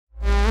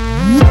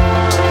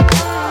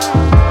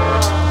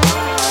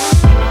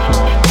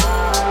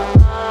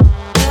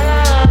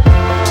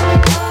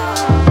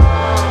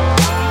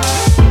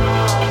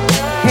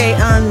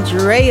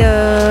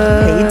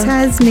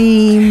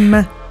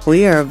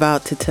We are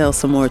about to tell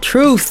some more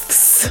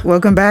truths.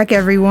 Welcome back,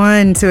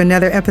 everyone, to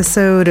another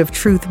episode of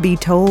Truth Be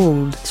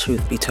Told.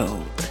 Truth be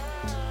told.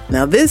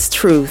 Now, this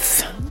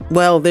truth,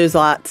 well, there's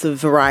lots of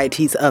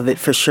varieties of it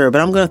for sure, but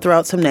I'm going to throw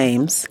out some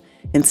names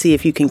and see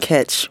if you can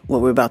catch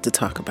what we're about to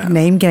talk about.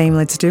 Name game,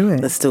 let's do it.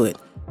 Let's do it.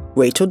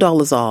 Rachel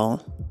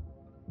Dolezal,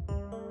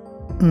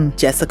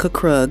 Jessica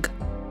Krug,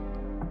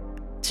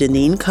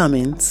 Janine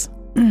Cummins,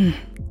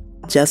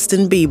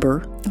 Justin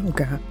Bieber, Oh,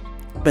 God.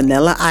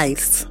 Vanilla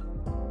Ice,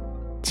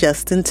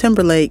 Justin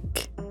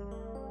Timberlake,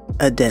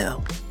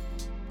 Adele.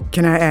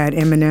 Can I add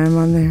Eminem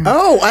on there?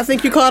 Oh, I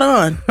think you caught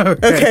on.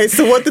 Okay,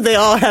 so what do they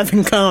all have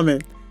in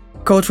common?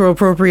 Cultural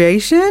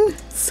appropriation?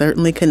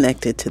 Certainly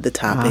connected to the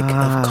topic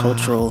of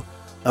cultural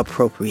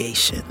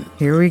appropriation.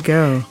 Here we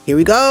go. Here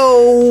we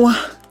go.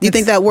 Do you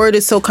think that word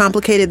is so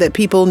complicated that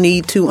people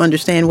need to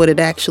understand what it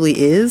actually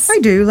is? I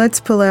do.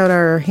 Let's pull out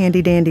our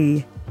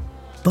handy-dandy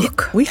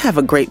book. We have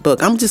a great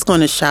book. I'm just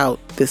going to shout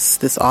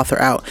this author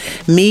out.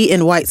 Me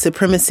and White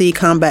Supremacy,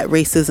 Combat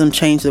Racism,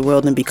 Change the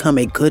World, and Become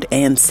a Good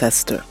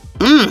Ancestor.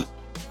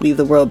 Leave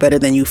the world better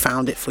than you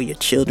found it for your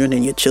children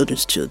and your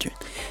children's children.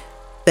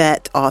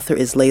 That author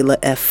is Layla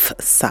F.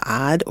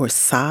 Saad, or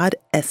Saad,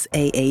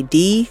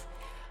 S-A-A-D.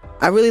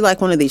 I really like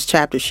one of these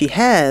chapters she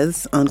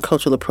has on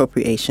cultural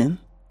appropriation.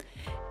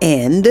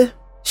 And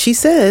she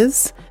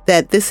says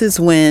that this is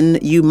when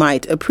you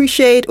might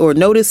appreciate or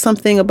notice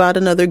something about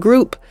another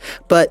group,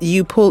 but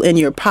you pull in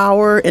your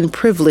power and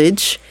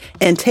privilege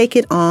and take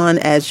it on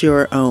as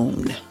your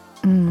own.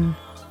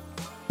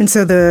 And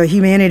so the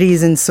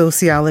humanities and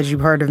sociology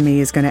part of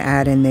me is going to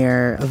add in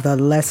there of the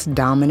less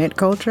dominant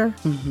culture.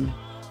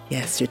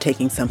 Yes, you're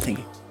taking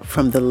something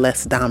from the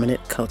less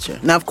dominant culture.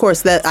 Now, of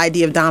course, that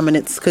idea of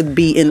dominance could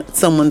be in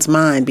someone's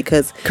mind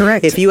because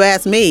Correct. If you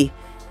ask me,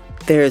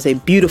 there is a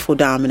beautiful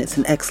dominance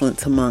and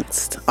excellence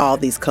amongst all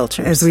these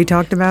cultures. As we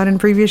talked about in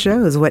previous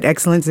shows, what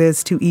excellence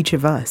is to each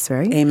of us,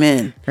 right?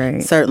 Amen.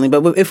 Right. Certainly.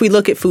 But if we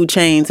look at food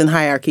chains and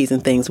hierarchies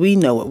and things, we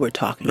know what we're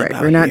talking Right.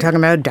 about. We're not here. talking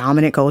about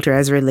dominant culture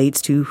as it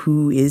relates to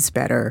who is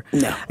better.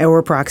 No.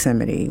 Or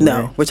proximity.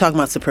 No, we're talking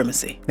about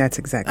supremacy. That's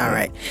exactly All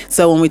right.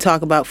 So when we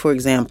talk about, for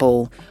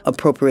example,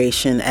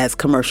 appropriation as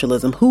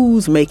commercialism,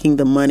 who's making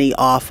the money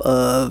off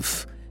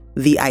of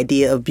the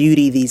idea of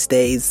beauty these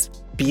days?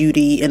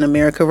 Beauty in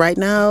America right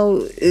now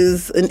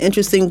is an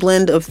interesting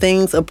blend of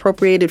things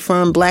appropriated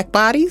from black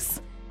bodies,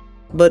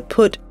 but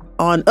put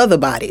on other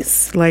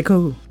bodies. Like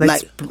who?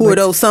 Who are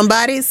those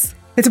somebodies?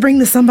 Let's bring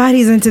the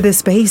somebodies into this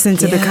space,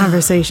 into the Yeah.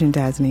 conversation,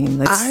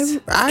 Tasneem.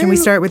 Can we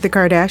start with the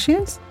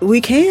Kardashians?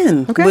 We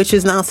can, Okay. which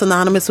is now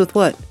synonymous with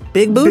what?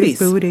 Big booties.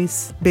 Big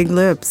booties, big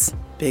lips.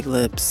 Big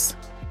lips,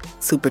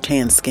 super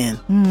tan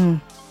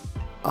skin,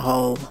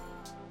 all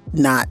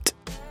not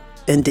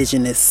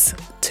indigenous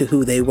to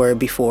who they were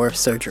before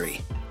surgery.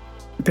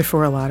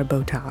 Before a lot of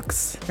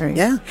Botox, right?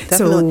 Yeah,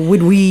 So definitely.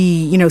 would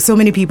we, so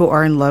many people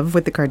are in love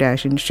with the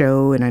Kardashian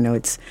show, and I know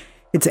it's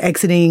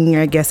exiting,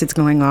 I guess it's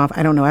going off.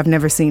 I don't know. I've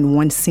never seen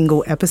one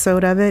single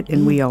episode of it,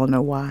 and we all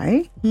know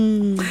why.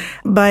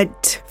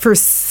 But for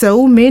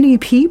so many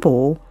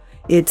people,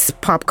 it's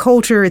pop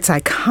culture, it's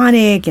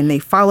iconic, and they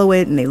follow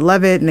it, and they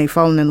love it, and they've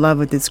fallen in love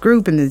with this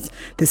group and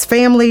this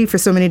family for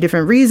so many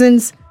different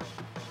reasons.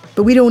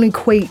 But we don't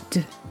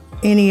equate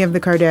any of the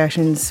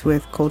Kardashians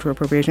with cultural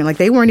appropriation. Like,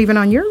 they weren't even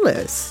on your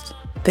list.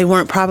 They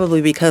weren't, probably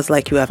because,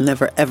 like you, I've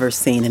never ever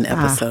seen an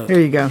episode.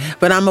 There you go.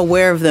 But I'm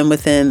aware of them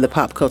within the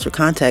pop culture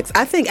context.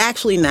 I think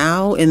actually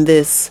now in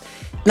this,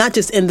 not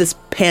just in this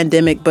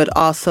pandemic, but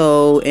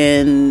also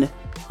in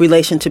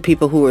relation to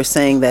people who are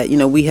saying that,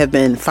 we have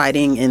been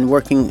fighting and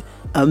working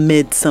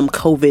amid some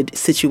COVID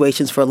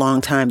situations for a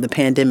long time, the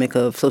pandemic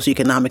of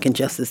socioeconomic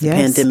injustice, the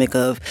pandemic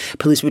of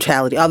police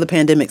brutality, all the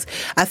pandemics.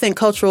 I think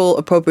cultural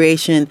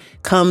appropriation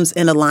comes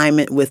in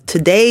alignment with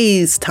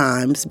today's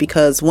times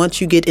because once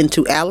you get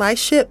into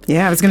allyship.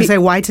 Yeah, I was going to say,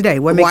 why today?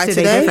 What makes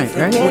today different,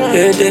 right?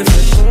 It's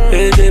different,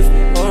 it's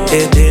different.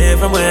 It's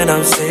different when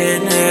I'm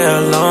sitting here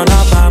alone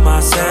all by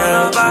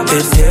myself.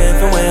 It's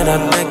different when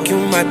I think you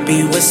might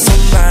be with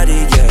somebody,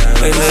 yeah.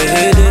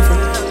 It's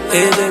different,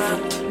 it's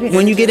different.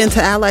 When you get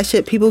into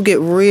allyship, people get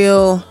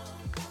real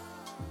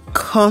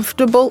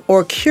comfortable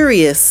or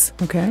curious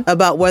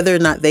about whether or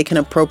not they can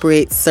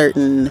appropriate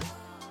certain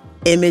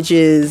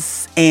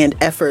images and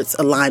efforts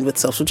aligned with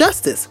social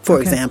justice.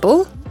 For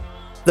example,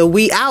 the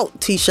We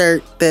Out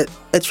t-shirt that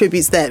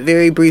attributes that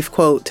very brief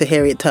quote to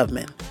Harriet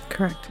Tubman.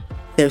 Correct.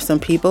 There's some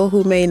people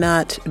who may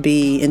not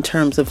be, in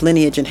terms of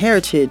lineage and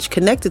heritage,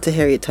 connected to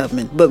Harriet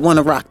Tubman, but want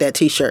to rock that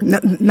t-shirt.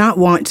 Not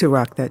want to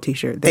rock that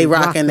t-shirt. They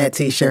rocking that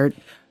t-shirt.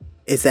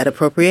 Is that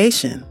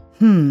appropriation?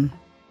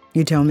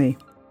 You tell me.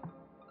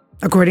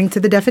 According to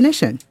the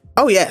definition.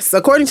 Oh, yes.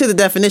 According to the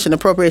definition,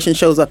 appropriation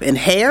shows up in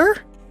hair.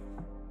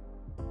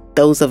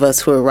 Those of us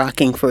who are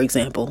rocking, for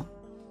example,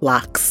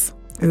 locks.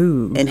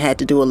 Ooh. And had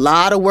to do a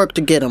lot of work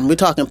to get them. We're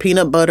talking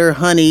peanut butter,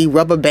 honey,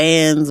 rubber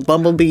bands,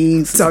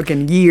 bumblebees.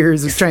 Talking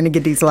years of trying to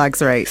get these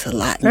locks right. It's a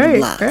lot in the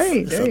locks. Right.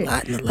 It's a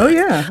lot in the locks. Oh,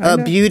 yeah.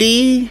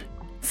 Beauty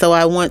So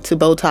I want to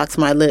Botox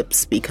my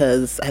lips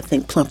because I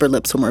think plumper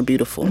lips are more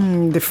beautiful.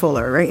 They're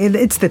fuller, right?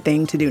 It's the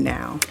thing to do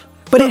now.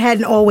 But it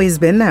hadn't always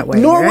been that way,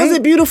 Nor right? was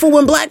it beautiful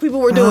when black people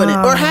were doing it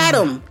or had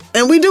them.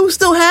 And we do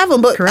still have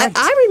them. But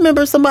I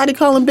remember somebody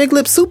calling big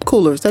lips soup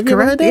coolers. Have you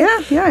ever heard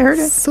that? Yeah, I heard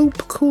it. Soup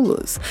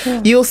coolers.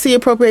 Yeah. You'll see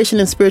appropriation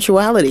in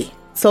spirituality.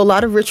 So a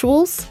lot of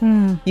rituals,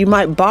 you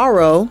might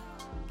borrow.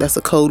 That's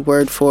a code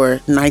word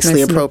for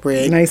nicely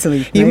appropriate.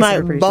 You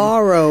might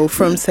borrow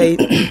from, say,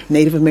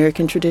 Native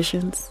American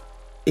traditions.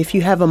 If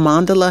you have a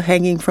mandala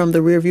hanging from the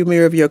rearview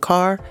mirror of your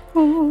car,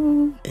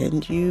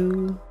 and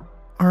you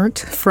aren't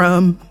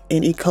from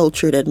any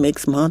culture that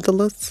makes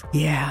mandalas,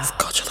 yeah, it's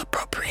cultural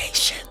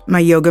appropriation. My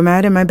yoga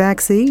mat in my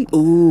backseat.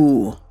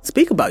 Ooh,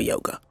 speak about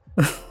yoga.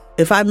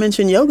 If I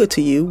mention yoga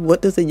to you,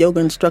 what does a yoga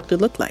instructor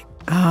look like?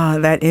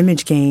 That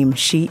image game.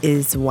 She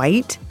is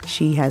white.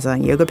 She has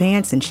on yoga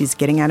pants and she's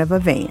getting out of a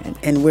van.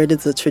 And where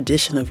does the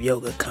tradition of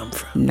yoga come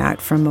from?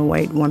 Not from a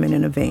white woman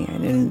in a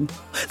van. And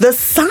the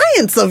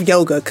science of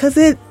yoga, because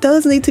it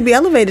does need to be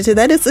elevated to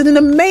that. It's an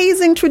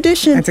amazing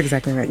tradition. That's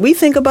exactly right. We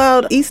think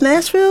about East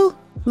Nashville,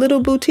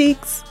 little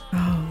boutiques,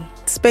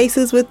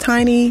 spaces with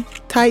tiny,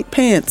 tight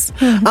pants.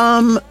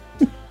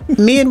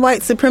 Me and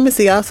white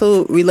supremacy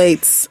also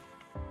relates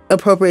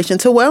appropriation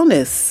to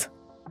wellness.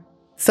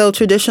 So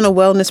traditional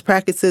wellness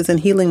practices and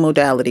healing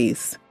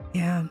modalities.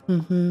 Yeah.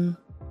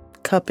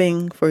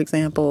 Cupping, for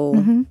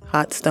example,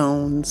 hot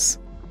stones,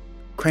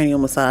 cranial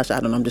massage. I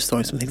don't know. I'm just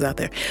throwing some things out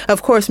there.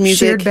 Of course,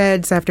 music. Shared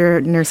beds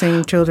after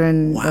nursing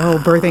children, the whole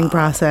birthing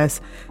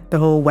process, the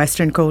whole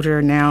Western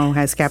culture now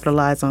has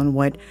capitalized on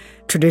what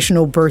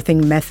traditional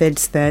birthing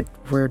methods that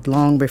were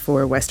long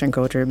before Western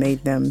culture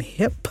made them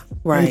hip.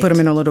 Right. And put them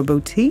in a little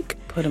boutique.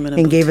 Put them in a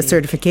and boutique. Gave a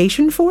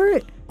certification for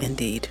it.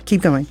 Indeed.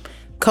 Keep going.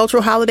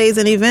 Cultural holidays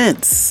and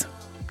events.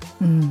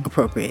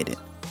 Appropriated.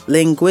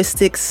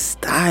 Linguistic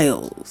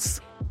styles.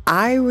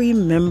 I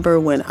remember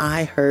when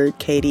I heard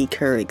Katie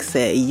Couric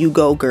say, "You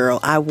go,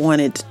 girl." I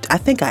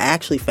think I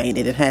actually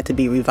fainted and had to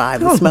be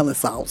revived with smelling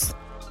salts.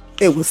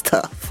 It was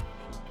tough.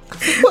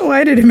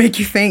 Why did it make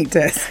you faint,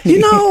 Tess? You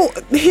know,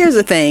 here's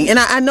the thing. And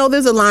I know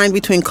there's a line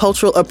between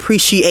cultural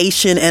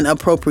appreciation and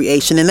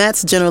appropriation. And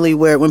that's generally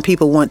where, when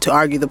people want to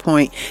argue the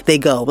point, they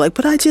go. Like,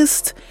 but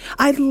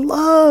I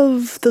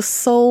love the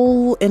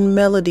soul and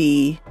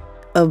melody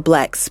of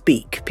Black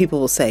speak, people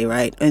will say,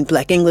 right? And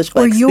Black English,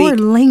 Black speak. Or your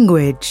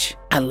language.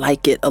 I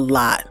like it a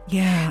lot.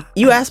 Yeah.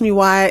 You asked me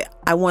why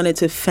I wanted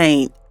to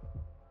faint.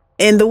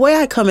 And the way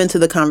I come into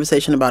the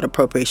conversation about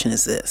appropriation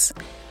is this.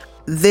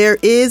 There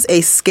is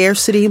a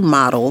scarcity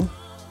model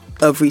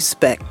of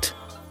respect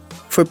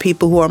for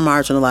people who are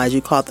marginalized.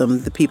 You call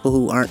them the people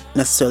who aren't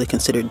necessarily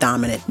considered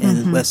dominant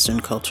in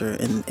Western culture,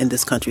 in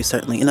this country,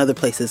 certainly, in other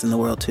places in the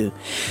world too.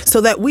 So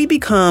that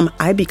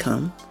I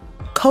become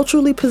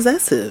culturally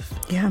possessive.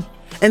 Yeah.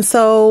 And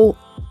so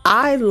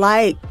I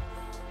like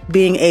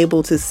being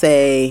able to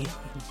say,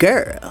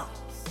 girl,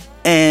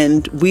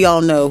 and we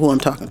all know who I'm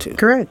talking to.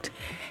 Correct.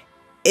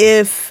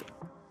 If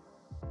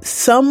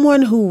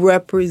someone who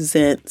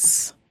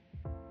represents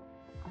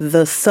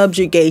the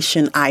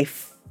subjugation I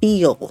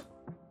feel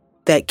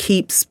that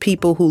keeps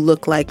people who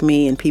look like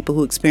me and people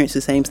who experience the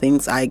same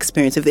things I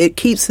experience, if it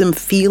keeps them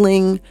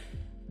feeling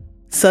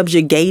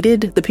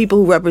subjugated, the people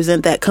who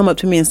represent that come up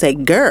to me and say,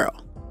 girl,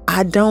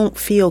 I don't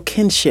feel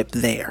kinship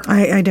there.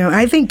 I don't.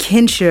 I think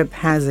kinship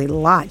has a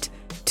lot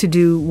to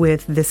do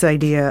with this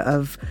idea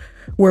of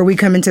where we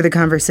come into the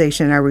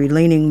conversation. Are we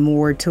leaning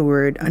more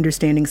toward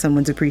understanding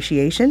someone's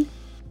appreciation?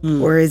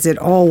 Or is it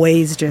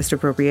always just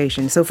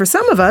appropriation? So for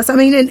some of us, I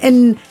mean,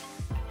 and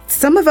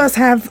some of us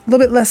have a little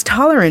bit less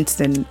tolerance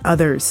than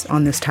others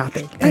on this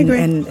topic. I agree.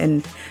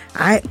 And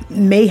I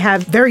may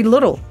have very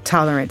little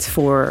tolerance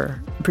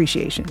for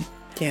appreciation.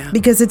 Yeah.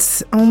 Because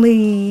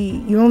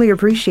you only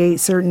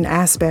appreciate certain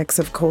aspects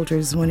of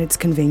cultures when it's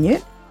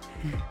convenient,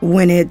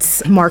 when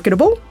it's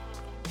marketable,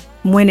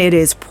 when it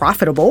is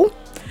profitable,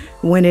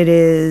 when it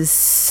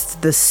is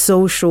the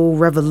social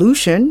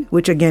revolution,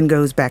 which again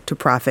goes back to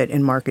profit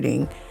and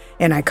marketing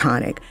and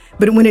iconic,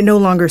 but when it no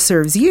longer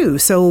serves you.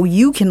 So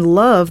you can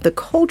love the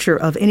culture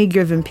of any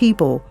given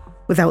people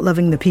without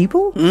loving the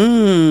people.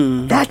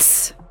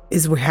 That's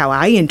how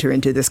I enter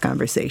into this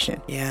conversation.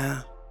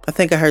 Yeah. I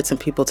think I heard some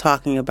people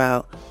talking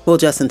about,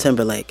 Justin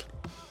Timberlake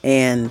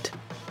and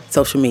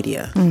social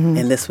media.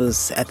 And this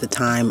was at the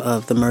time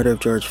of the murder of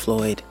George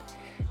Floyd.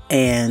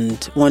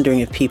 And wondering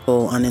if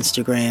people on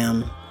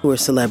Instagram who are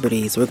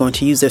celebrities were going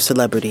to use their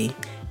celebrity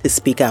to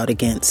speak out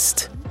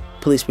against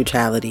police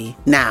brutality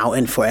now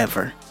and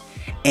forever.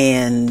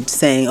 And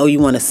saying, you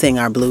want to sing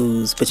our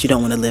blues, but you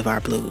don't want to live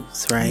our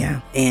blues, right?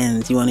 Yeah.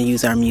 And you want to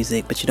use our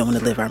music, but you don't want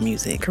to live our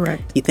music.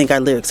 Correct. You think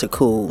our lyrics are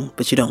cool,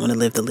 but you don't want to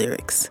live the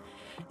lyrics.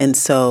 And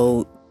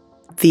so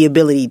the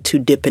ability to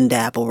dip and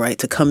dabble, right?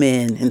 To come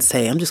in and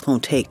say, I'm just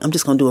going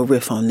to do a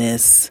riff on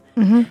this.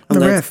 I'm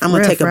going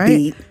to take a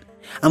beat.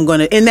 I'm going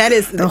to, and that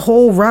is the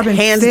whole Robin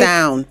hands Thicke,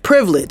 down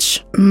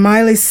privilege.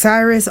 Miley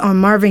Cyrus on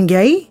Marvin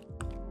Gaye.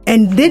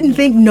 and didn't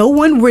think no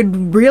one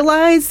would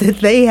realize that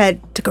they had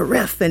took a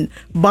riff and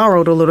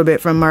borrowed a little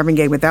bit from Marvin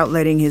Gaye without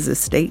letting his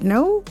estate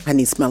know. I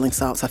need smelling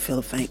salts. I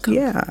feel faint.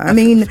 Yeah, I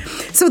mean,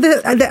 so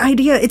the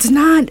idea, it's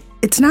not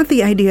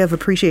the idea of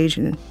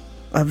appreciation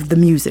of the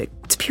music.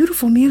 It's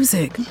beautiful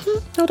music.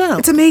 No doubt.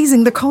 It's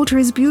amazing. The culture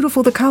is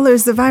beautiful. The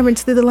colors, the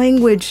vibrancy, the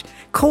language.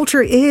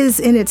 Culture is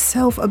in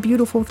itself a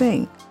beautiful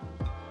thing.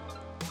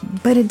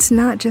 But it's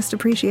not just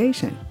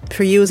appreciation.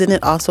 For you, isn't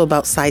it also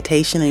about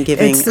citation and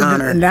giving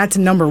honor? That's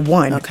number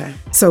one. Okay.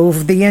 So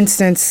the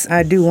instance,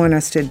 I do want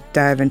us to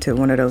dive into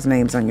one of those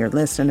names on your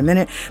list in a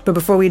minute. But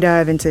before we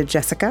dive into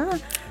Jessica,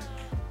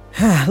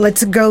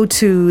 let's go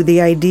to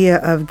the idea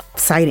of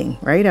citing,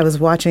 right? I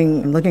was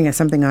looking at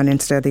something on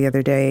Insta the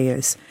other day.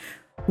 This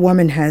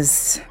woman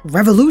has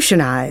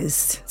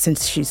revolutionized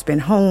since she's been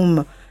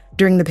home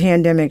during the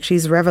pandemic.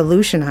 She's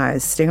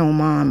revolutionized, stay-home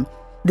mom,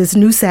 this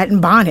new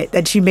satin bonnet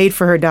that she made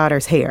for her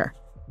daughter's hair.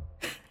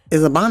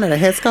 Is a bonnet a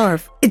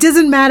headscarf? It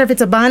doesn't matter if it's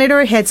a bonnet or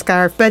a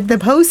headscarf, but the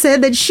post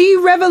said that she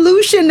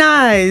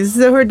revolutionized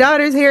so her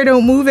daughter's hair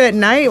don't move at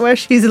night while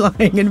she's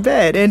lying in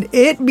bed. And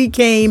it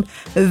became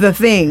the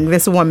thing.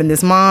 This woman,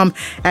 this mom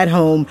at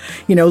home,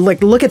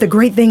 look at the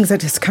great things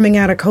that is coming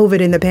out of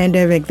COVID and the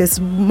pandemic. This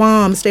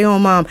mom,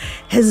 stay-home mom,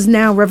 has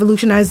now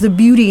revolutionized the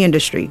beauty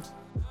industry.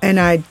 And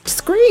I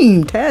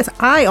screamed, Tess,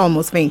 I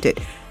almost fainted.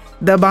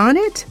 The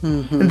bonnet,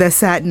 the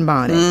satin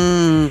bonnet.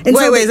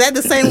 Wait, is that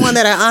the same one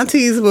that our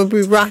aunties will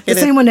be rocking? The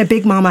same one that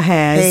Big Mama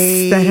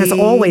has, that has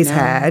always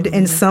had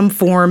in some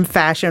form,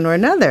 fashion, or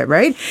another,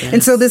 right? Yes.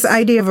 And so this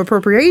idea of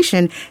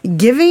appropriation,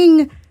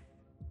 giving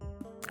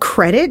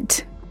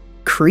credit,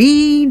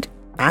 creed,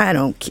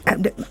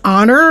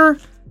 honor,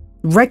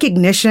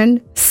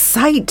 recognition,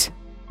 cite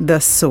the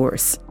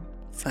source.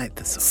 Cite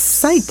the source.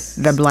 Cite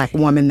the black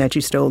woman that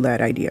you stole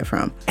that idea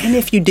from. And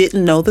if you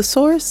didn't know the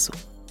source,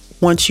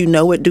 once you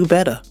know it, do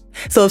better.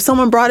 So if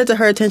someone brought it to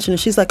her attention and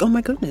she's like, oh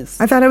my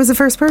goodness, I thought I was the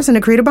first person to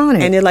create a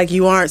bonnet. And they're like,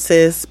 you aren't,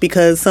 sis,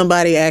 because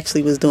somebody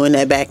actually was doing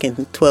that back in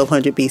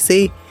 1200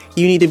 BC.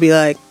 You need to be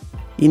like,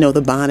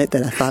 the bonnet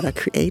that I thought I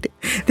created.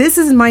 This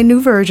is my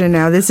new version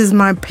now. This is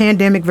my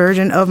pandemic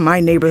version of my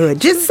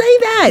neighborhood. Just say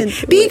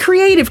that. Be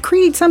creative.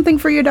 Create something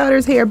for your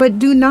daughter's hair, but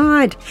do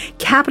not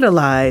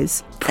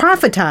capitalize,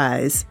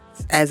 profitize.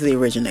 As the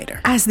originator.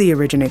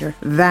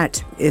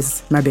 That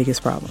is my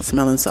biggest problem.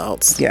 Smelling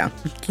salts. Yeah.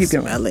 Keep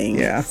going.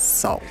 Smelling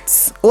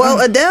salts.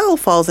 Well, Adele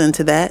falls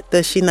into that,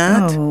 does she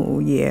not? Oh,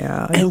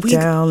 yeah. And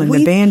Adele and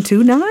the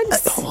Bantu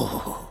knots.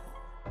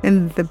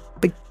 And the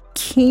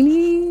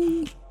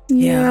bikini.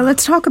 Yeah,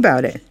 let's talk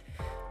about it.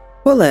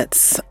 Well, I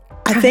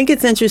think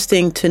it's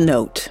interesting to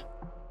note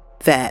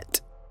that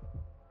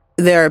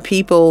there are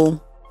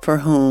people for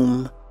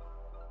whom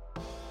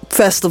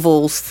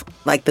festivals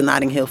like the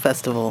Notting Hill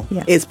Festival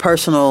is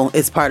personal,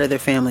 it's part of their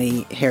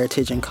family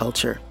heritage and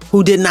culture,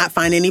 who did not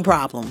find any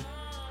problem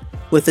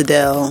with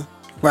Adele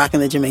rocking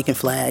the Jamaican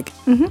flag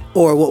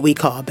or what we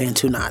call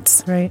Bantu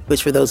knots, right?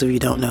 Which, for those of you who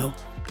don't know,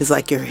 is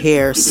like your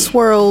hair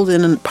swirled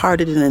and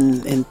parted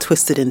and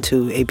twisted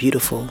into a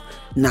beautiful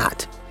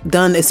knot.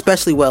 Done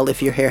especially well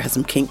if your hair has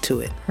some kink to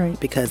it, right?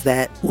 Because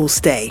that will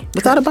stay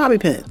without a bobby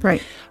pin,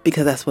 right?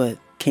 Because that's what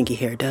kinky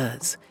hair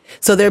does.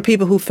 So there are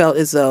people who felt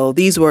as though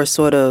these were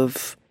sort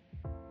of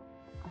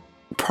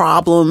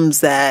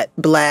problems that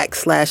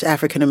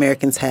Black/African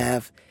Americans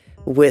have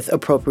with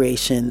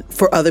appropriation.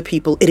 For other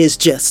people, it is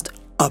just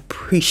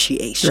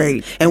appreciation.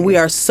 Right. And we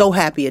are so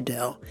happy,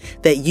 Adele,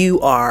 that you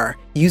are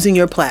using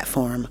your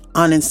platform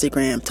on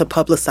Instagram to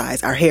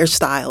publicize our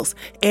hairstyles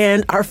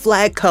and our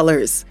flag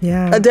colors.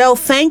 Yeah. Adele,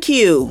 thank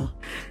you.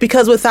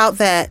 Because without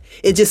that,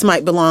 it just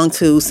might belong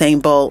to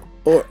Usain Bolt.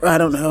 Or I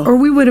don't know. Or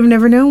we would have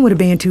never known what a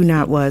Bantu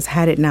knot was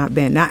had it not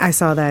been. I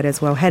saw that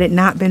as well. Had it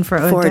not been for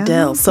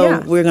Adele. So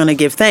we're going to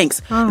give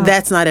thanks.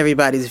 That's not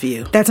everybody's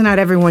view. That's not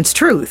everyone's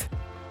truth.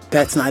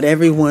 That's not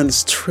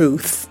everyone's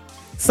truth.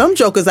 Some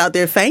jokers out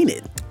there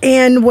fainted.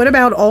 And what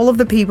about all of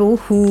the people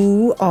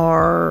who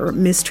are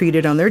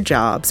mistreated on their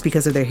jobs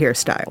because of their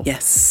hairstyle?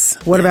 Yes.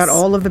 What about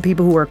all of the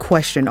people who are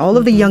questioned? All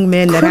of the young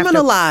men that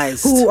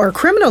who are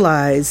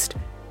criminalized,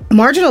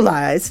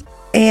 marginalized,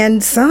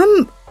 and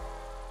some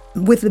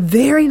with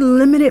very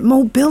limited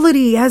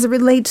mobility as it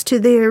relates to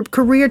their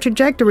career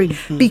trajectory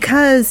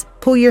because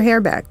pull your hair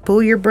back,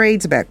 pull your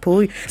braids back,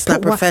 it's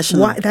not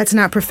professional. That's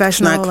not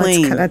professional. It's not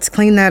clean. Let's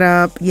clean that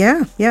up.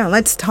 Yeah.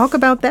 Let's talk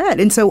about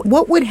that. And so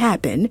what would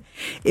happen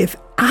if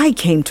I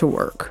came to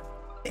work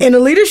in a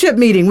leadership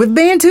meeting with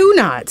Bantu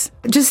knots?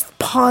 Just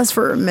pause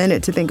for a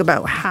minute to think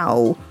about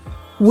how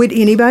would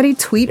anybody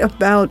tweet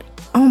about,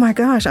 oh my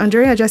gosh,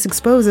 Andrea just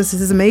exposed us to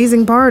this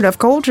amazing part of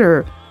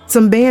culture,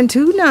 some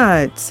Bantu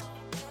knots.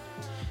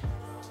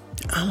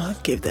 I'm going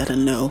to give that a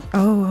no.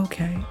 Oh,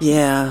 okay.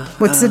 Yeah.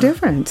 What's the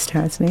difference,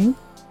 Tasneem?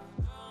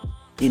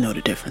 You know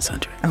the difference,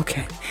 Andrea.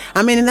 Okay.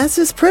 I mean, and that's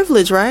just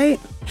privilege, right?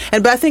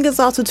 But I think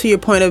it's also to your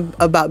point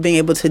about being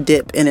able to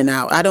dip in and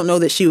out. I don't know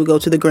that she would go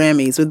to the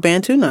Grammys with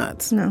Bantu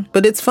knots. No.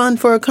 But it's fun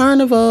for a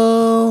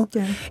carnival.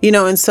 Yeah.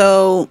 And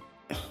so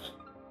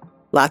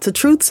Lots of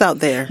truths out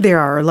there. There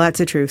are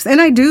lots of truths.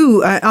 And I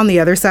do, on the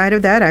other side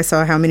of that, I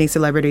saw how many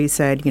celebrities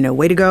said,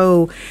 way to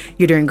go.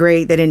 You're doing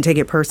great. They didn't take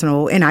it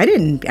personal. And I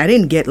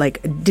didn't get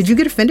did you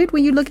get offended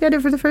when you looked at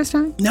it for the first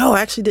time? No,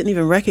 I actually didn't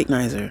even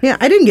recognize her. Yeah,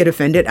 I didn't get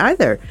offended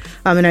either.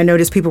 And I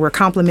noticed people were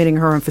complimenting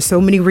her for so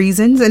many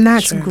reasons. And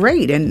that's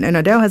great. And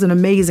Adele has an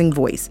amazing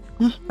voice.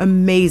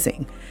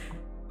 Amazing.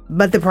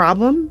 But the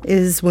problem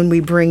is when we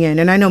bring in,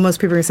 and I know most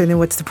people are going to say, then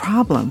what's the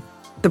problem?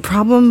 The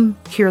problem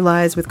here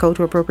lies with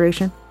cultural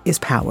appropriation is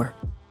power.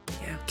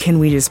 Yeah. Can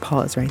we just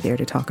pause right there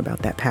to talk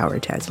about that power,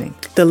 Tasneem?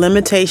 The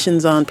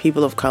limitations on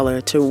people of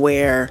color to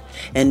wear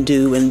and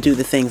do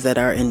the things that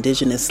are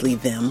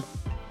indigenously them,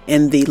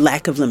 and the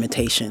lack of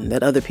limitation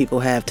that other people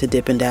have to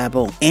dip and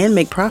dabble and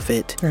make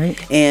profit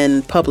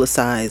and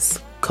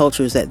publicize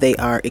cultures that they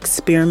are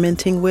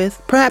experimenting with,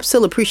 perhaps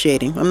still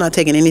appreciating. I'm not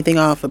taking anything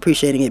off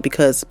appreciating it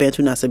because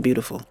Bantu Knots are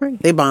beautiful.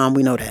 Right. They bomb,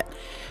 we know that.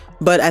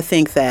 But I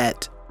think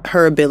that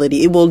her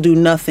ability, it will do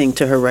nothing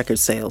to her record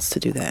sales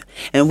to do that.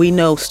 And we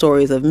know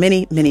stories of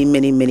many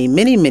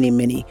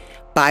BIPOC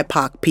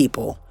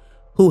people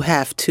who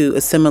have to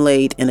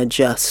assimilate and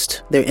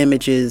adjust their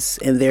images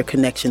and their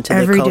connection to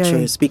their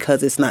cultures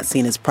because it's not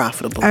seen as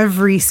profitable.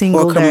 Every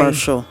single or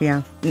commercial. Day.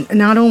 Yeah.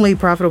 Not only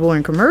profitable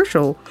and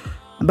commercial,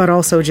 but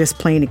also just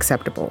plain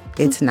acceptable.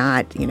 It's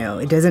not,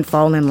 it doesn't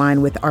fall in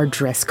line with our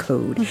dress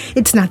code.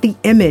 It's not the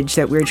image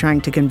that we're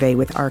trying to convey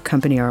with our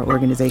company, our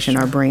organization,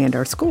 our brand,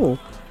 our school.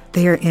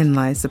 Therein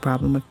lies the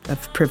problem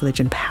of privilege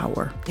and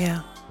power.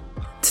 Yeah.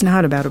 It's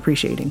not about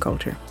appreciating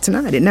culture. It's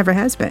not. It never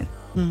has been.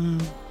 Mm-hmm.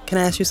 Can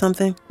I ask you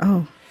something?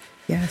 Oh,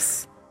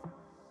 yes.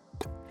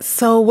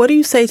 So what do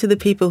you say to the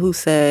people who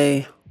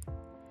say,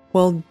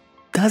 well,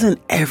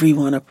 doesn't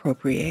everyone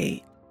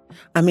appropriate?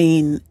 I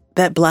mean,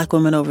 that black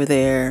woman over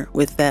there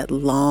with that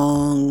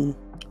long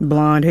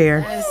blonde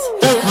hair.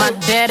 My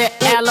daddy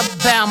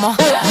Alabama,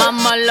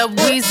 mama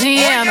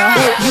Louisiana.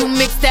 You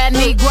mix that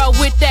Negro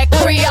with that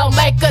Creole,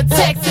 make a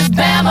Texas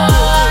Bama.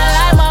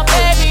 I like my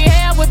baby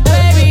hair with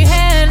baby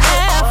hair and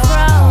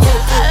afro.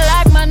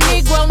 I like my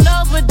Negro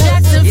nose with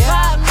Jackson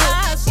 5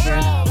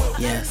 nostrils.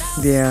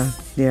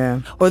 Yes. Yeah.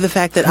 Or the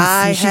fact that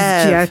she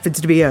happens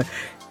to be a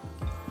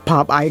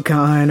pop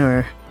icon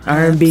or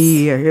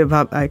R&B or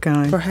hip-hop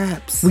icon.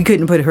 Perhaps. We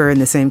couldn't put her in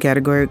the same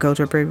category of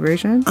cultural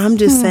appropriation? I'm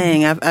just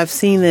saying, I've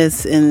seen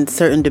this in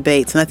certain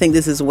debates, and I think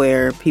this is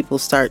where people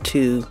start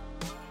to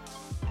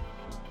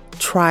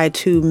try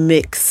to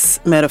mix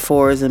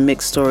metaphors and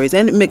mix stories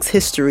and mix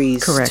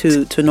histories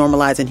to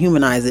normalize and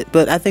humanize it.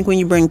 But I think when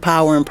you bring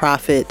power and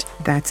profit...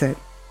 That's it.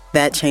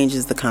 That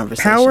changes the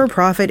conversation. Power,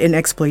 profit, and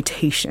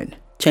exploitation.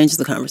 Changes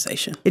the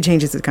conversation. It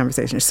changes the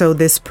conversation. So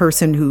this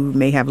person who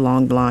may have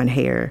long blonde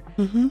hair,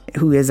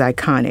 who is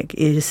iconic,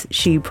 is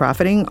she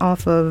profiting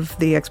off of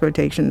the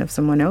exploitation of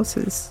someone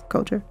else's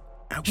culture?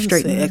 I wouldn't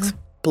say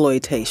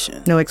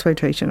exploitation. No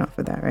exploitation off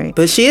of that, right?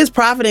 But she is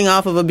profiting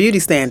off of a beauty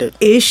standard.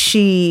 Is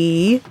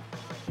she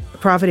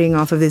profiting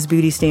off of this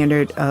beauty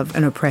standard of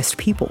an oppressed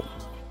people?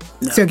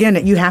 No. So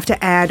again, you have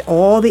to add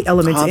all the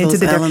elements into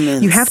the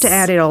elements. You have to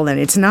add it all in.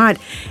 It's not,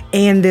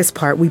 and this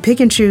part. We pick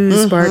and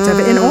choose parts of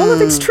it, and all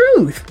of it's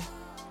truth.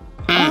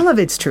 All of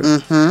it's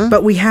truth.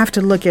 But we have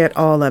to look at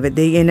all of it,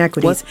 the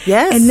inequities.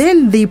 And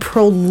then the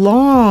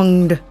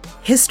prolonged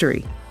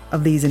history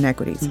of these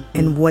inequities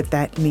and what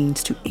that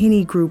means to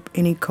any group,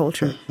 any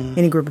culture,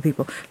 any group of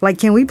people. Like,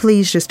 can we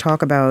please just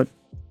talk about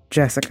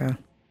Jessica?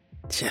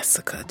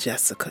 Jessica.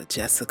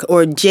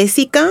 Or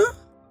Jessica?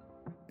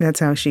 That's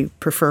how she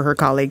prefer her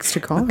colleagues to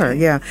call her.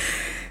 Yeah.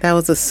 That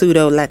was a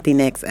pseudo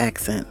Latinx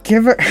accent.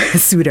 Give her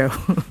pseudo.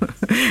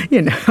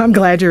 I'm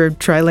glad you're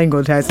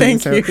trilingual,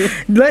 Tasneem. Thank you.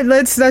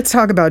 Let's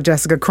talk about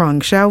Jessica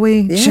Krung, shall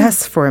we? Yeah.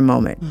 Just for a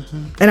moment.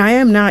 And I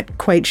am not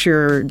quite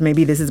sure,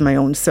 maybe this is my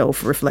own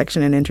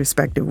self-reflection and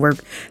introspective work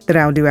that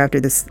I'll do after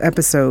this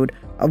episode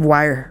of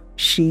why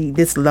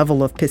this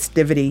level of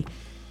festivity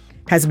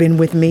has been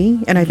with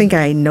me. And I think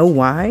I know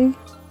why.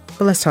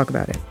 But let's talk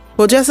about it.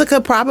 Well, Jessica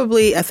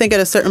probably, I think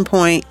at a certain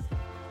point,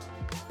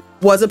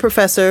 was a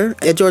professor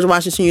at George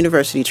Washington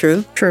University,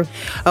 true? True.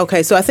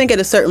 Okay, so I think at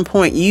a certain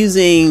point,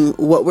 using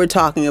what we're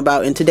talking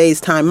about in today's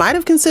time, might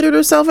have considered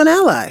herself an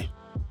ally.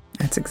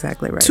 That's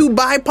exactly right. To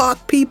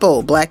BIPOC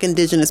people, Black,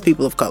 Indigenous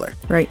people of color.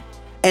 Right.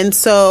 And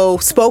so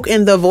spoke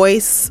in the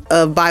voice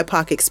of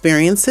BIPOC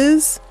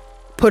experiences,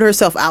 put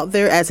herself out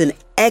there as an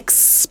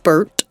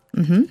expert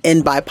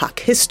in BIPOC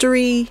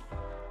history,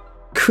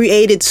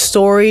 created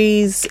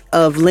stories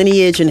of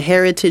lineage and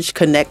heritage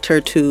connect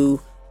her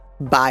to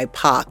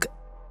BIPOC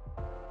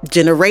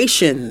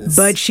generations.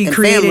 But she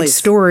created families.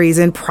 Stories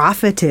and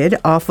profited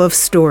off of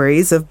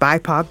stories of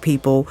BIPOC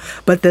people.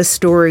 But the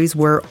stories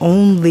were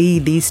only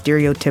these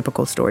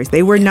stereotypical stories.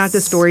 They were not the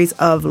stories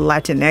of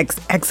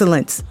Latinx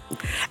excellence,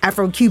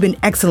 Afro-Cuban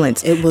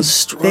excellence. It was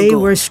struggle. They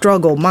were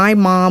struggle. My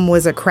mom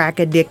was a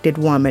crack-addicted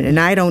woman, and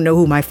I don't know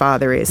who my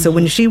father is. So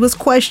when she was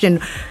questioned,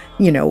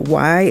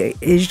 why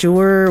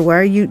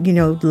are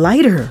you,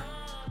 lighter?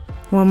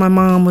 Well, my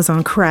mom was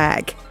on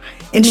crack.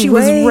 And she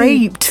was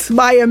raped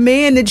by a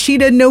man that she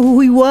didn't know who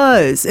he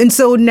was. And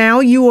so now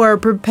you are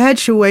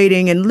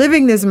perpetuating and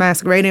living this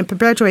masquerade and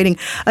perpetuating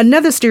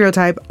another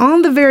stereotype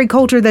on the very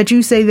culture that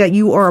you say that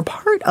you are a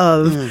part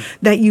of,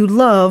 that you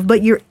love,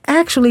 but you're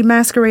actually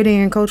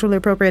masquerading and culturally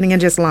appropriating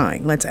and just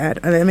lying. Let's add.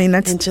 I mean,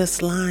 that's... And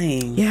just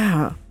lying.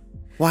 Yeah.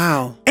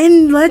 Wow.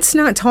 And let's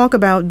not talk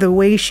about the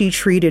way she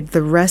treated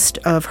the rest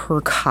of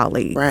her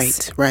colleagues. Right.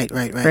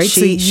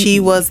 So She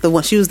was the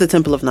one. She was the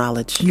temple of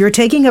knowledge. You're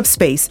taking up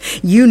space.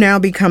 You now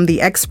become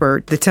the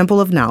expert, the temple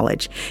of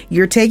knowledge.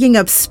 You're taking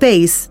up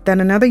space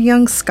that another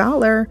young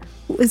scholar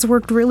who has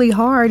worked really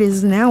hard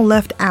is now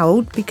left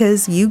out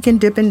because you can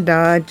dip and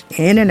dodge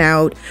in and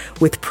out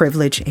with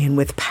privilege and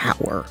with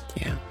power.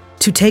 Yeah.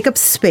 To take up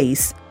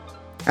space.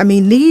 I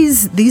mean,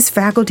 these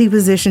faculty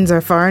positions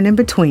are far and in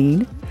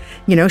between.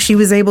 You know, she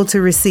was able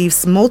to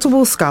receive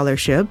multiple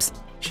scholarships.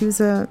 She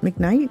was a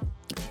McKnight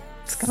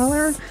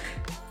scholar.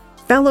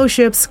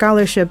 Fellowships,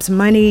 scholarships,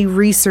 money,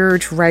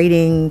 research,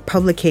 writing,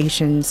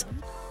 publications,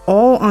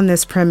 all on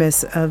this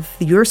premise of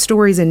your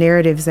stories and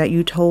narratives that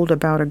you told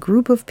about a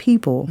group of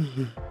people.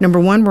 Mm-hmm. Number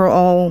one, were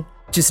all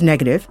just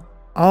negative,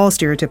 all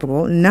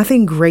stereotypical,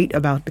 nothing great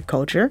about the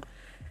culture.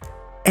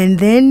 And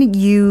then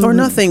or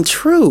nothing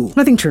true.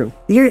 Nothing true.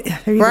 There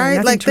you right?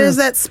 Go, like true. There's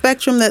that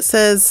spectrum that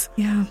says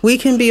we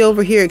can be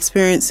over here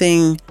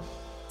experiencing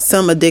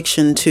some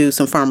addiction to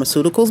some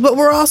pharmaceuticals, but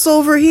we're also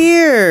over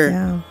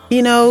here,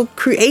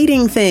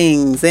 creating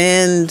things.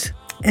 And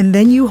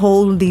then you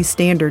hold these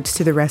standards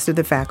to the rest of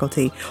the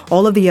faculty,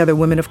 all of the other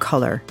women of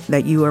color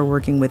that you are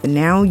working with. And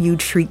now you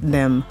treat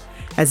them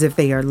as if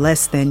they are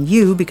less than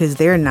you because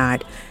they're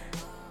not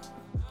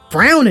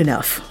brown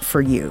enough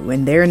for you,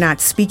 and they're not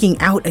speaking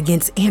out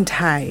against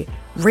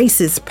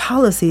anti-racist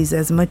policies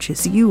as much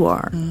as you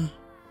are.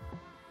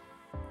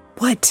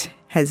 What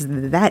has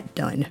that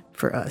done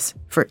for us,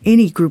 for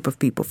any group of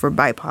people, for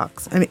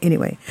BIPOCs? I mean,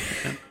 anyway,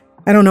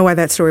 I don't know why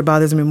that story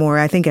bothers me more.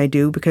 I think I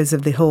do because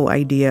of the whole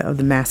idea of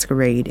the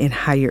masquerade in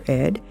higher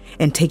ed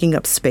and taking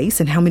up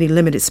space and how many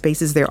limited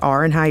spaces there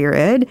are in higher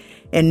ed.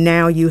 And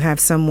now you have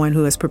someone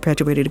who has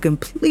perpetuated a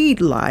complete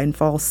lie and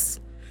false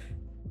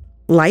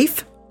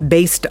life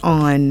based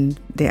on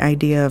the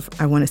idea of,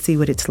 I want to see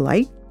what it's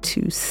like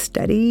to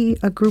study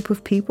a group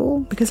of people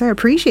because I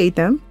appreciate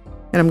them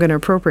and I'm going to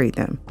appropriate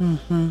them.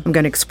 Mm-hmm. I'm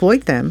going to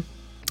exploit them.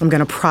 I'm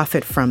going to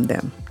profit from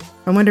them.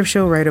 I wonder if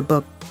she'll write a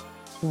book.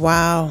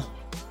 Wow.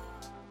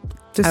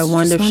 I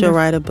wonder if she'll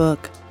write a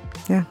book.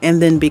 Yeah.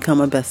 And then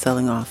become a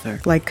best-selling author.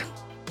 Like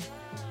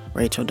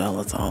Rachel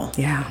Dolezal.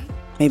 Yeah.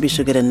 Maybe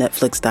she'll get a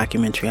Netflix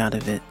documentary out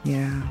of it.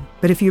 Yeah.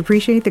 But if you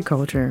appreciate the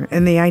culture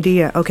and the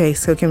idea, okay,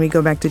 so can we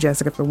go back to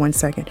Jessica for 1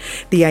 second?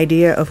 The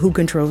idea of who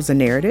controls the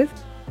narrative.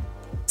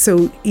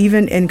 So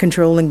even in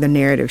controlling the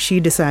narrative,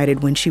 she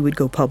decided when she would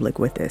go public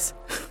with this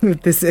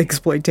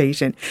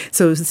exploitation.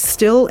 So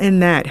still in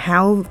that,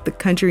 how the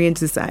country and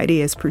society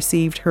has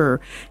perceived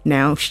her,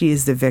 now she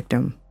is the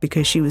victim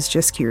because she was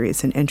just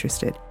curious and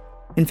interested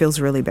and feels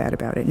really bad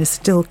about it and is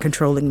still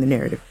controlling the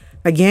narrative.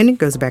 Again, it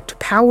goes back to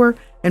power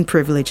and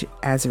privilege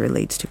as it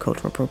relates to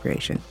cultural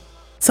appropriation.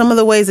 Some of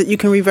the ways that you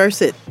can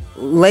reverse it.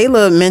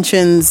 Layla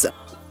mentions,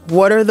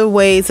 what are the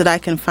ways that I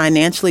can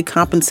financially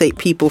compensate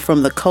people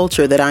from the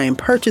culture that I am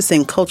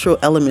purchasing cultural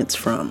elements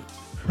from?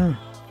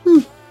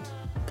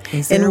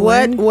 In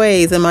what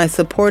ways am I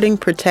supporting,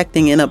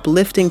 protecting, and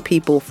uplifting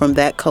people from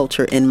that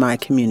culture in my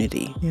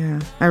community? Yeah.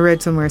 I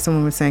read somewhere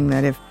someone was saying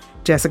that if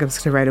Jessica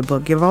was to write a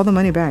book, give all the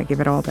money back, give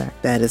it all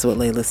back. That is what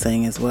Layla's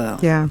saying as well.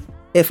 Yeah.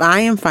 If I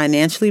am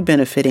financially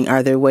benefiting,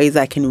 are there ways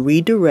I can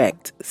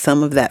redirect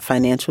some of that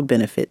financial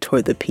benefit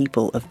toward the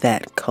people of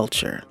that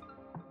culture?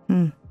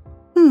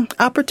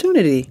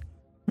 Opportunity.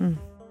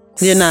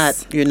 You're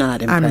not.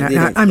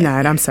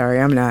 I'm sorry.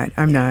 I'm not.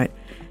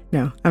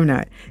 No, I'm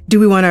not.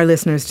 Do we want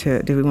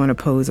to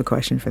pose a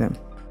question for them?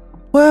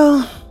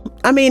 Well,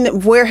 I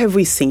mean, where have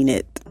we seen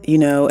it?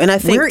 And I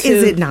think where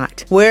is it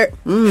not? Where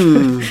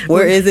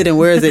is it and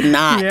where is it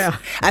not? Yeah.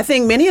 I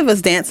think many of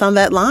us dance on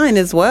that line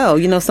as well.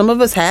 Some of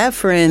us have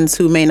friends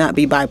who may not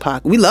be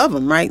BIPOC. We love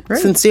them, right?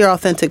 Sincere,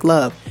 authentic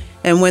love.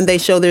 And when they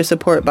show their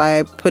support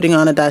by putting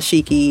on a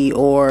dashiki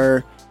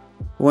or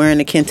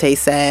wearing a kente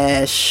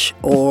sash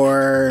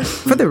or...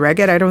 For the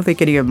record, I don't think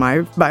any of my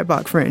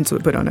BIPOC friends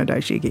would put on a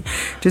dashiki.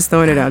 Just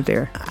throwing it out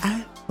there.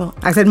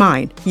 I said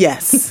mine.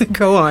 Yes.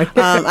 Go on.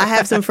 I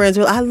have some friends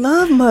who I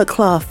love mud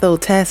cloth though,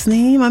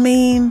 Tasneem. I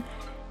mean,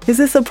 is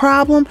this a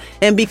problem?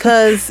 And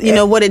because,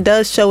 what it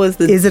does show is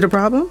Is it a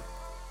problem?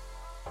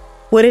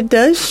 What it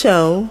does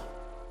show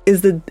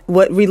is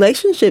what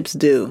relationships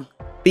do.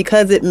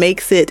 Because it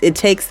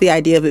takes the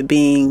idea of it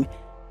being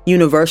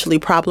universally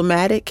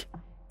problematic,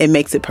 it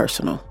makes it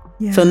personal.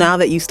 Yeah. So now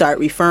that you start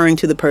referring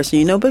to the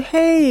person, but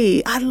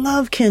hey, I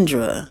love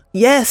Kendra.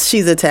 Yes,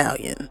 she's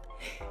Italian.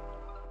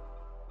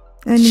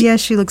 And yes,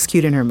 she looks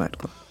cute in her mud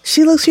cloth.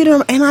 She looks cute in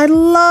her, and I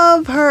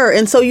love her.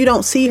 And so you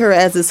don't see her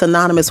as this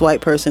anonymous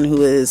white person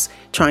who is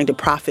trying to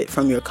profit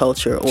from your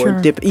culture or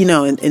Sure. dip,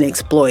 and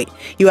exploit.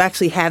 You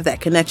actually have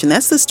that connection.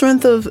 That's the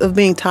strength of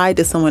being tied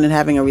to someone and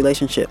having a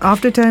relationship.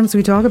 Oftentimes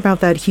we talk about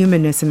that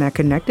humanness and that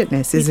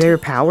connectedness. Is there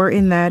power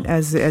in that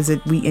as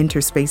we enter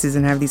spaces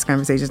and have these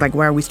conversations? Like,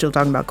 why are we still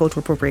talking about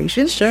cultural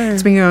appropriation? Sure.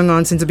 It's been going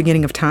on since the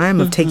beginning of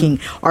time, of taking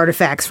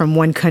artifacts from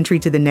one country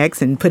to the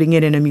next and putting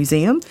it in a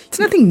museum. It's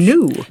nothing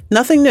new.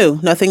 Nothing new.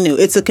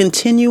 It's a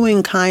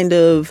continuing kind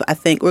of, I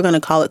think we're going to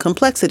call it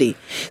complexity.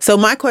 So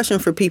my question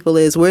for people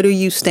is, where do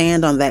you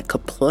stand on that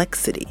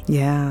complexity?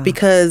 Yeah.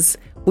 Because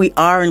we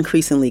are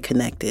increasingly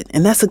connected,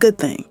 and that's a good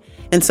thing.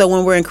 And so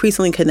when we're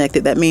increasingly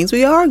connected, that means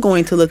we are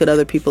going to look at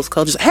other people's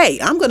cultures. Hey,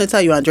 I'm going to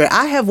tell you, Andrea,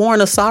 I have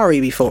worn a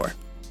sari before.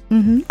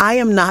 I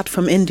am not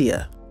from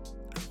India.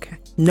 Okay.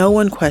 No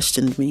one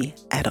questioned me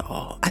at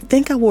all. I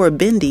think I wore a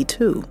bindi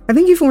too. I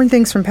think you've worn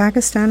things from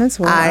Pakistan as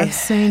well. I've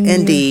seen you.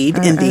 Indeed.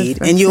 I've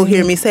And you'll seen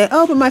hear you. me say,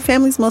 oh, but my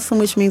family's Muslim,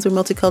 which means we're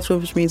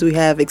multicultural, which means we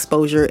have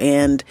exposure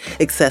and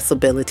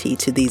accessibility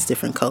to these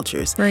different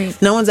cultures. Right.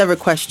 No one's ever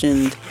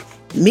questioned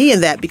me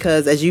in that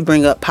because, as you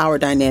bring up, power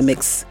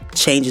dynamics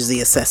changes the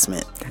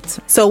assessment. That's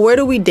right. So where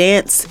do we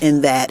dance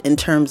in that in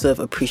terms of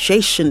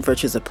appreciation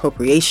versus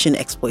appropriation,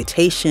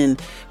 exploitation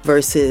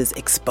versus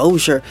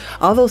exposure?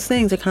 All those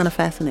things are kind of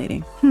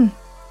fascinating.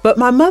 But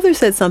my mother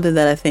said something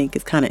that I think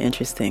is kind of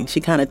interesting. She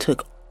kind of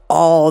took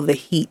all the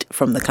heat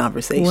from the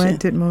conversation. What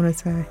did Mona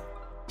say?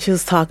 She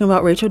was talking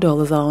about Rachel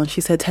Dolezal, and she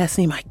said,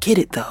 Tasneem, I get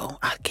it, though.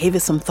 I gave it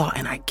some thought,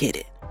 and I get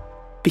it.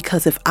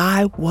 Because if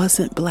I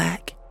wasn't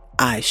Black,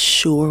 I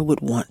sure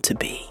would want to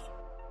be.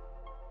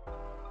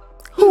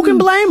 Who can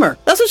blame her?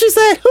 That's what she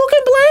said. Who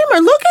can blame her?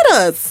 Look at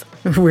us.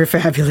 We're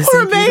fabulous.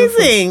 We're and beautiful.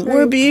 amazing.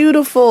 We're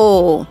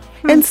beautiful.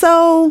 And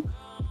so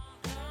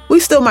we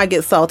still might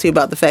get salty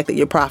about the fact that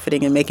you're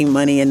profiting and making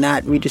money and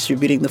not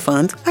redistributing the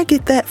funds. I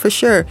get that for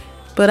sure.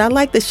 But I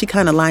like that she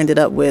kind of lined it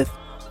up with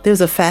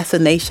there's a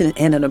fascination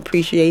and an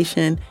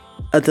appreciation,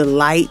 a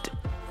delight,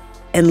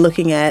 and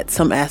looking at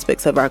some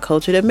aspects of our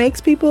culture that makes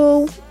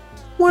people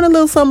want a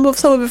little some of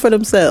it for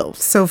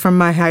themselves. So from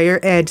my higher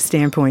ed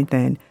standpoint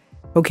then,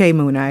 okay,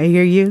 Mona, I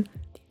hear you,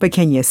 but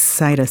can you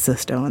cite a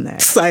sister on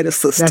that? Cite a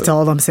sister. That's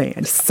all I'm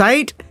saying.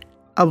 Cite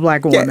a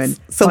Black woman. Yes.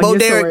 So on Bo your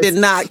Derek source. did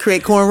not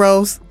create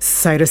cornrows.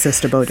 Cite a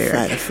sister, Bo Derek.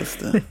 Cite a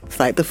sister.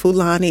 Cite the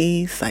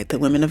Fulani. Cite the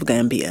women of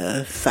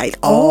Gambia. Cite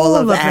all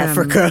of them.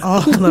 Africa.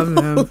 All of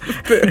them.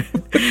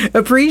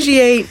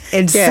 Appreciate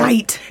and Yeah.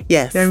 cite.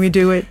 Yes. Then we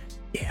do it.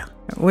 Yeah.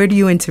 Where do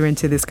you enter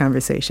into this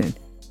conversation?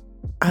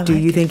 Do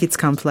you think it's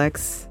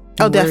complex?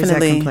 Oh, Where is that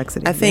definitely.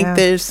 complexity? I think Yeah.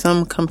 there's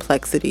some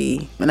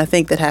complexity, and I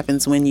think that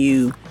happens when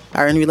you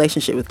are in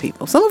relationship with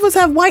people. Some of us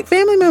have white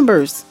family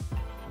members,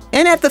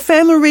 and at the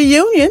family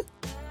reunion,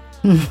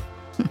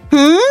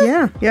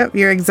 Yeah, yep,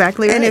 you're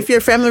exactly right. and if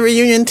your family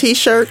reunion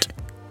T-shirt,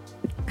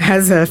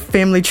 has a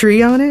family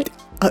tree on it,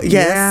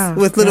 yes, Yeah.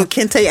 with little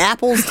kente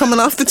apples coming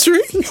off the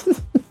tree,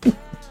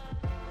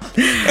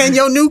 and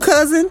your new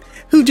cousin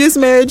who just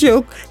married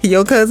your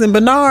cousin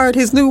Bernard,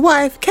 his new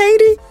wife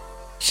Katie,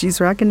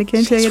 she's rocking the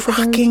kente. she's at the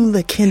very- rocking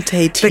the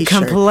kente T-shirt. The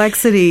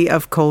complexity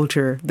of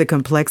culture, the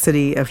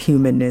complexity of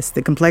humanness,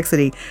 the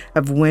complexity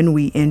of when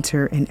we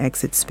enter and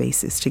exit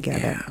spaces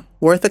together. Yeah.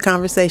 Worth a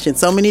conversation.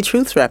 So many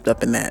truths wrapped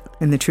up in that.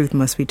 And the truth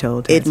must be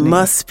told. It Tasneem.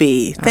 must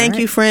be. Thank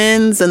right. you,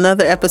 friends.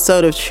 Another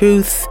episode of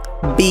Truth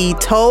Be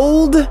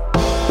Told.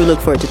 We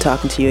look forward to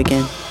talking to you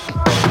again.